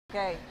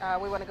Okay,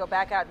 we want to go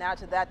back out now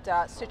to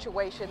that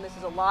situation. This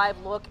is a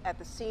live look at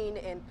the scene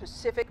in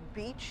Pacific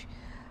Beach.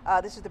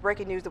 This is the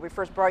breaking news that we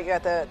first brought you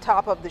at the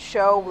top of the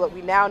show that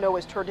we now know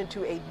has turned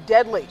into a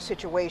deadly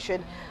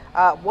situation.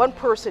 One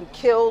person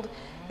killed.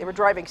 They were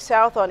driving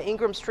south on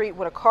Ingram Street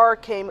when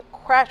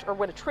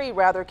a tree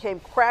came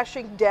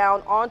crashing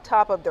down on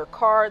top of their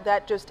car.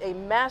 That just a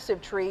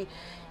massive tree.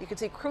 You can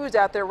see crews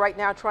out there right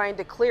now trying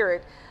to clear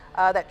it.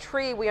 That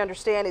tree, we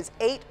understand, is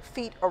 8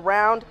 feet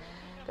around.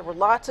 There were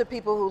lots of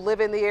people who live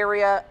in the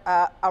area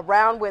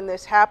around when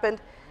this happened.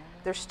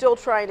 They're still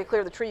trying to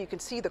clear the tree. You can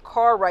see the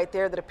car right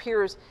there that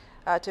appears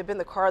to have been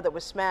the car that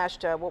was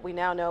smashed. What we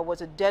now know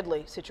was a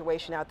deadly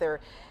situation out there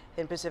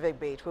in Pacific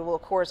Beach. We will,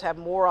 of course, have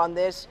more on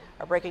this.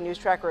 Our breaking news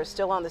tracker is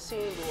still on the scene.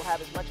 We will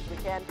have as much as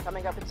we can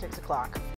coming up at 6 o'clock.